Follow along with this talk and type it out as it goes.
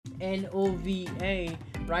NOVA.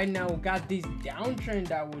 Right now we got this downtrend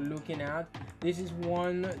that we're looking at. This is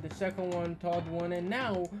one, the second one, third one, and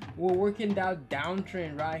now we're working that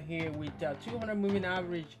downtrend right here with 200 moving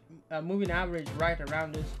average right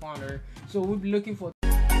around this corner. So we'll be looking for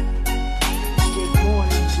good morning, good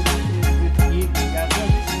afternoon, good evening, guys.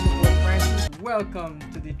 This is your boy Francis. Welcome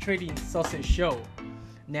to the Trading Success Show.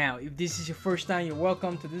 Now, if this is your first time, you're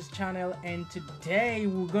welcome to this channel, and today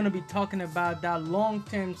we're going to be talking about that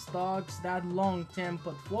long-term stocks, that long-term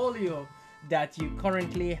portfolio that you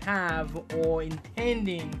currently have or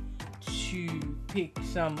intending to pick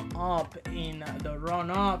some up in the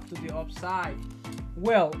run-up to the upside.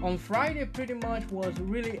 Well, on Friday pretty much was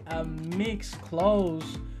really a mixed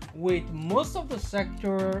close with most of the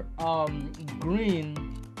sector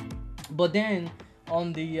green, but then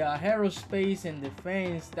on the aerospace and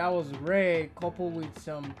defense, that was red, coupled with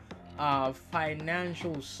some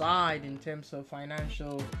financial side in terms of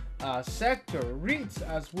financial sector. REITs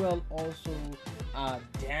as well also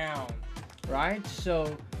down, right?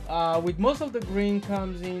 So with most of the green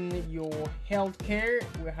comes in your healthcare.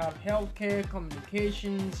 We have healthcare,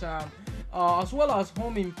 communications, as well as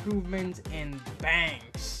home improvement and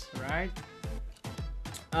banks, right?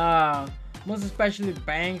 Most especially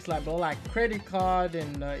banks like credit card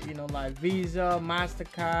and like Visa,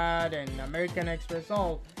 MasterCard, and American Express,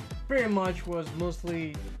 all pretty much was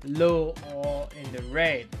mostly low or in the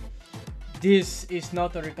red. This is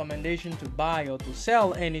not a recommendation to buy or to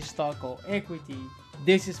sell any stock or equity.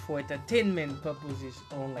 This is for entertainment purposes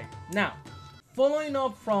only. Now, following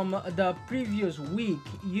up from the previous week,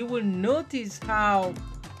 you will notice how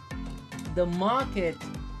the market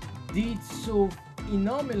did so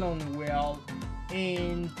phenomenally well,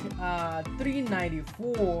 and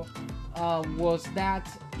 394 was that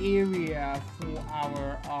area for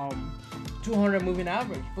our 200 moving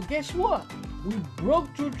average. But guess what? We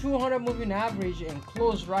broke through 200 moving average and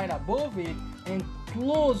closed right above it and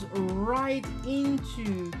closed right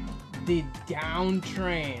into the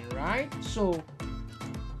downtrend, right? So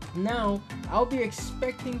now I'll be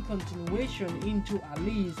expecting continuation into at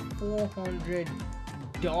least $400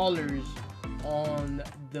 on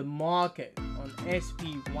the market on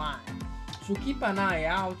SPY. So keep an eye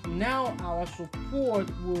out. Now our support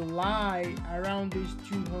will lie around this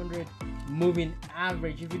 200 moving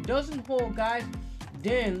average. If it doesn't hold, guys,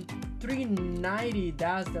 then 390,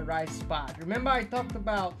 that's the right spot. Remember I talked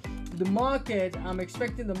about the market. I'm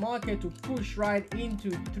expecting the market to push right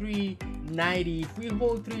into 390. If we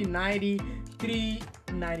hold 390,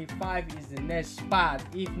 395 is the next spot,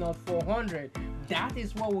 if not 400. That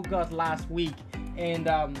is what we got last week, and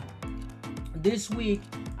this week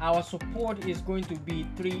our support is going to be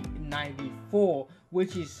 394,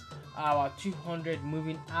 which is our 200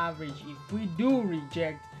 moving average if we do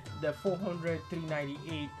reject the 400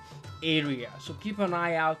 398 area. So keep an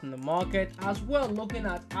eye out in the market as well. Looking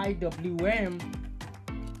at IWM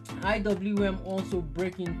also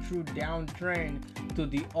breaking through downtrend to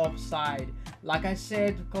the upside. Like I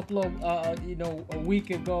said a couple of a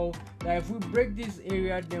week ago, that if we break this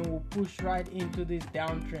area, then we'll push right into this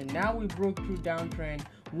downtrend. Now we broke through downtrend.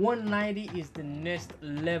 190 is the next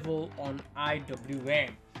level on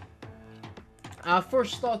IWM. Our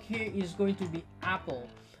first stock here is going to be Apple.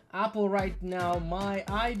 Apple right now, my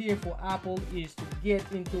idea for Apple is to get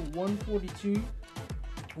into 142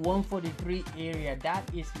 143 area. That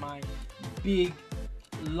is my big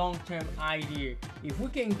long-term idea. If we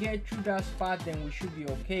can get through that spot, then we should be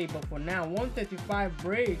okay. But for now, 135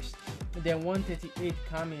 breaks, then 138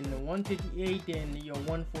 coming, 138, then your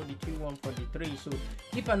 142 143. So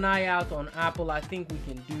keep an eye out on Apple. I think we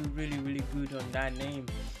can do really good on that name.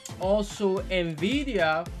 Also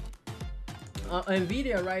NVDA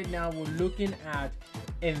right now, we're looking at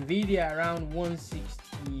NVDA around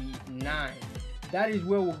 169. That is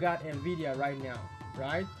where we got NVIDIA right now,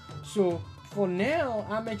 right? So for now,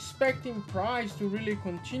 I'm expecting price to really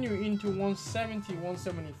continue into 170,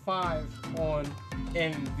 175 on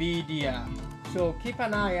NVIDIA. So keep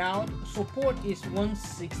an eye out. Support is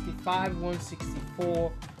 165,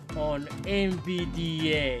 164 on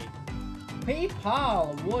NVDA.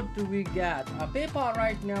 PayPal, what do we got? PayPal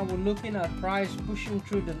right now, we're looking at price pushing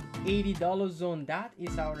through the $80 zone. That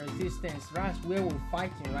is our resistance. That's where we're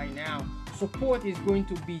fighting right now. Support is going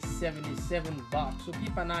to be $77. So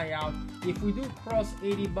keep an eye out. If we do cross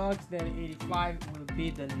 $80, then 85 will be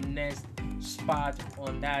the next spot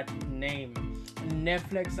on that name.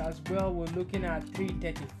 Netflix as well, we're looking at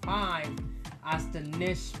 335. as the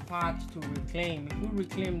next spot to reclaim. If we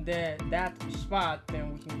reclaim that spot,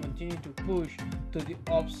 then we can continue to push to the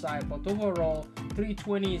upside. But overall,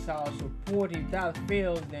 320 is our support. If that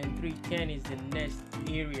fails, then 310 is the next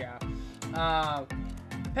area.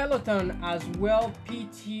 Peloton as well,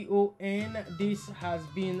 PTON. This has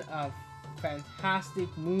been a fantastic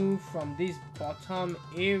move from this bottom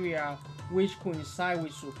area, which coincide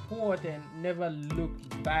with support and never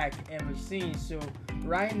looked back ever since. So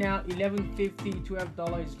right now, $11.50,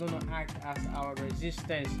 $12 is going to act as our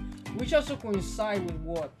resistance, which also coincide with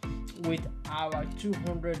what? With our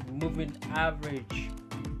 200 moving average.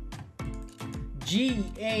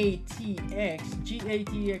 GATX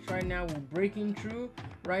right now, we're breaking through.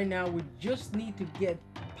 Right now, we just need to get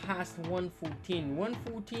past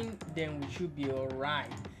 114, then we should be all right.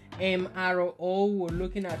 MRO, we're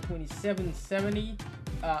looking at 2770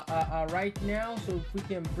 right now. So if we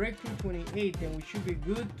can break through 28, then we should be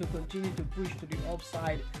good to continue to push to the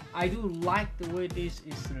upside. I do like the way this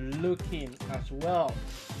is looking as well.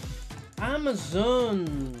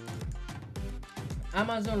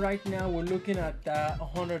 Amazon right now, we're looking at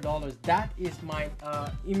 $100. That is my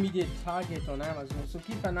immediate target on Amazon, so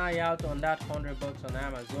keep an eye out on that $100 on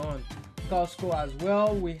Amazon. Costco as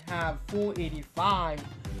well, we have 485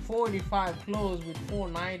 close with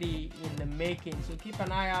 490 in the making, so keep an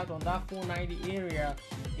eye out on that 490 area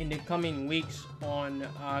in the coming weeks on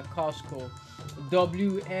Costco.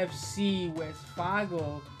 WFC West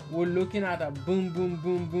Fargo, we're looking at a boom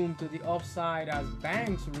to the upside as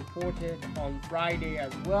banks reported on Friday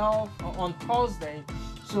as well, on Thursday.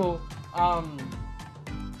 So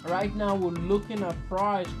right now we're looking at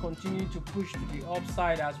price continue to push to the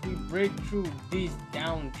upside as we break through this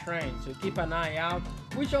downtrend, so keep an eye out,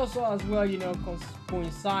 which also as well, you know,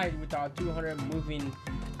 coincide with our 200 moving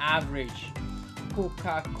average.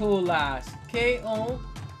 Coca-Cola, KO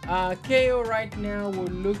right now, we're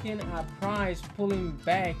looking at price pulling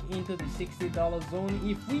back into the $60 zone.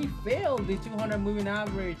 If we fail the 200 moving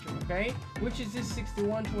average, okay, which is this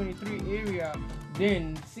 61.23 area,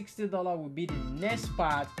 then $60 will be the next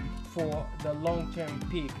spot for the long-term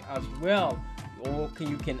peak as well. Or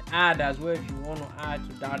you can add as well if you want to add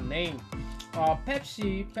to that name.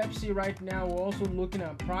 Pepsi right now, we're also looking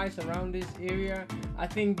at price around this area. I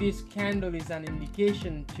think this candle is an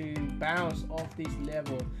indication to bounce off this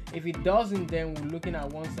level. If it doesn't, then we're looking at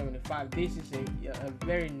 175. This is a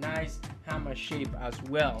very nice hammer shape as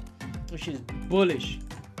well, which is bullish.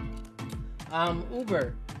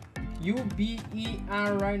 Uber,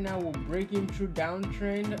 UBER right now, we're breaking through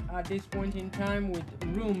downtrend at this point in time with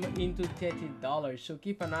room into $30, so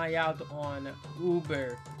keep an eye out on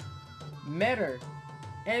Uber. Meta,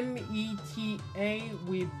 META,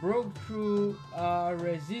 we broke through a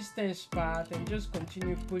resistance spot and just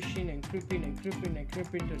continue pushing and creeping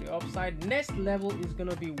to the upside. Next level is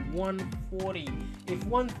gonna be 140. If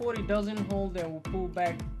 140 doesn't hold, then we'll pull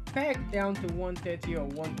back down to 130 or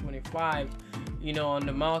 125, you know, on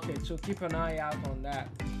the market, so keep an eye out on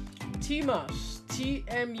that. TMUS,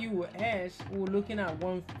 we're looking at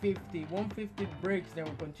 150 breaks, then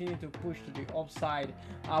we'll continue to push to the upside,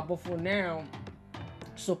 but for now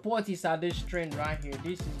support is at this trend right here.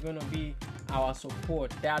 This is going to be our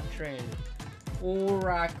support, that trend.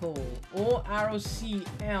 Oracle,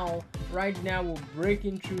 ORCL, right now we're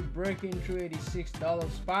breaking through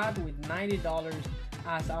 $86 spot with $90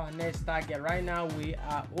 as our next target. Right now we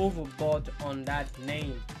are overbought on that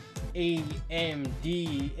name.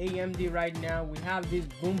 AMD right now, we have this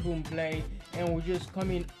boom play and we're just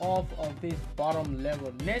coming off of this bottom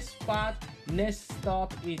level. Next stop is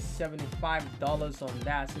 $75 on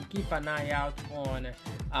that, so keep an eye out on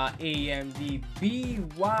AMD.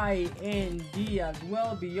 BYND as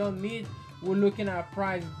well, beyond mid, we're looking at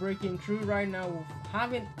price breaking through. Right now we're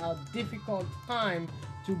having a difficult time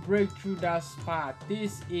to break through that spot.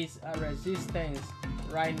 This is a resistance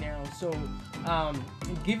right now, so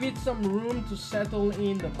give it some room to settle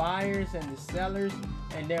in, the buyers and the sellers,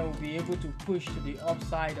 and then we'll be able to push to the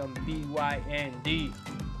upside on BYND.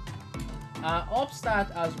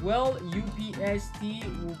 Upstart as well, UPST,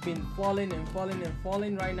 we've been falling.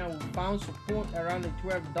 Right now we found support around the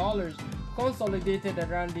 $12, consolidated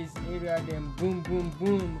around this area, then boom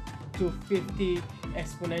to 50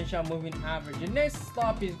 exponential moving average. The next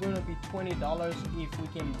stop is going to be $20 if we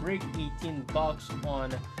can break $18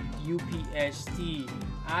 on UPST.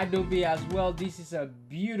 Adobe as well, this is a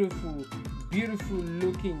beautiful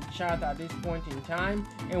looking chart at this point in time,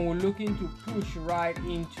 and we're looking to push right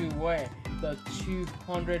into where the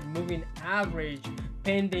 200 moving average,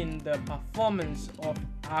 pending the performance of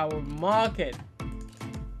our market.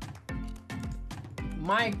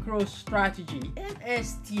 micro strategy,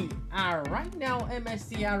 MSTR. Right now,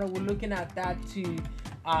 MSTR, we're looking at that to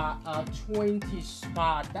a 20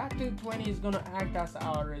 spot. That 220 is going to act as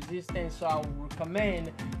our resistance, so I would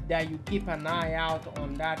recommend that you keep an eye out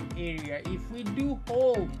on that area. If we do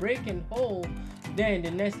hold, break and hold, then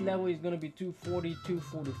the next level is going to be 240,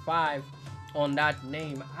 245 on that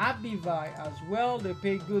name. Abivi as well, they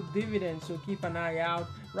pay good dividends, so keep an eye out.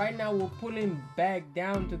 Right now we're pulling back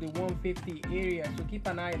down to the 150 area, so keep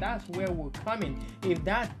an eye. That's where we're coming. If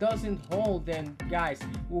that doesn't hold, then guys,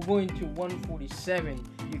 we're going to 147.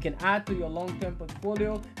 You can add to your long-term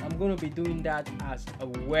portfolio. I'm going to be doing that as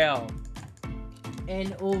well.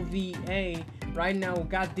 NVDA, right now we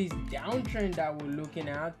got this downtrend that we're looking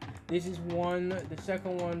at. This is one, the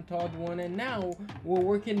second one, third one, and now we're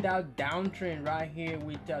working that downtrend right here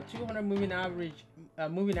with 200 moving average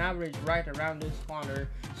right around this corner.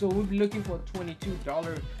 So we'll be looking for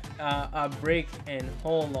 $22 break and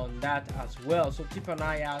hold on that as well. So keep an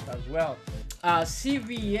eye out as well.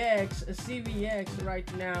 CVX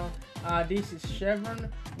right now. This is Chevron.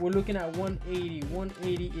 We're looking at 180.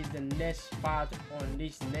 180 is the next spot on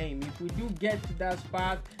this name. If we do get to that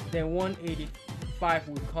spot, then 185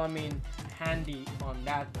 will come in handy on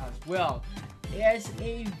that as well.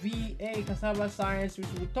 SAVA, Cassava Science, which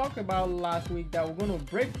we talked about last week, that we're going to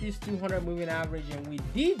break this 200 moving average, and we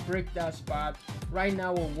did break that spot. Right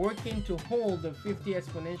now we're working to hold the 50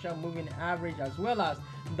 exponential moving average as well as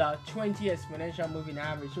the 20 exponential moving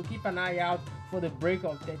average, so keep an eye out for the break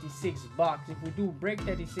of 36 bucks. If we do break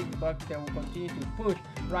 36 bucks, then we'll continue to push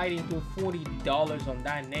right into $40 on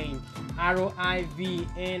that name.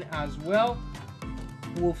 ROIVN as well,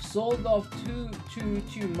 we've sold off too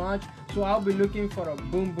much, so I'll be looking for a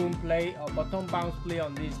boom play, a bottom bounce play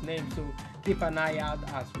on this name, so keep an eye out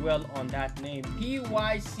as well on that name.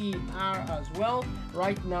 PYCR as well,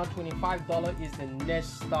 right now $25 is the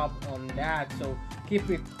next stop on that, so keep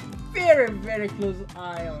a very close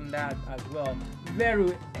eye on that as well.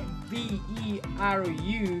 VERU,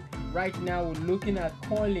 right now we're looking at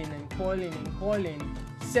coiling.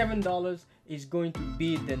 $7 is going to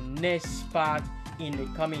be the next spot in the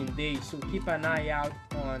coming days, so keep an eye out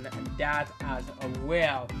on that as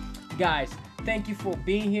well. Guys, thank you for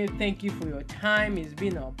being here. Thank you for your time. It's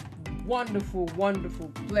been a wonderful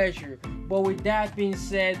pleasure. But with that being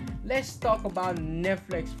said, let's talk about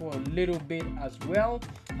Netflix for a little bit as well.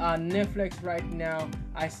 Netflix right now,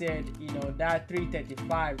 I said, you know, that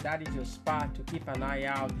 335, that is a spot to keep an eye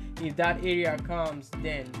out. If that area comes,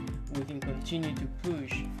 then we can continue to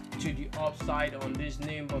push to the upside on this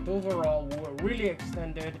name. But overall, we're really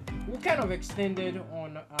extended. We kind of extended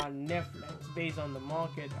on Netflix based on the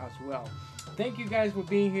market as well. Thank you guys for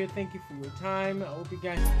being here. Thank you for your time. I hope you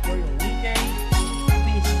guys enjoy your weekend.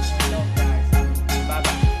 Peace and love, guys. Bye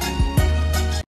bye.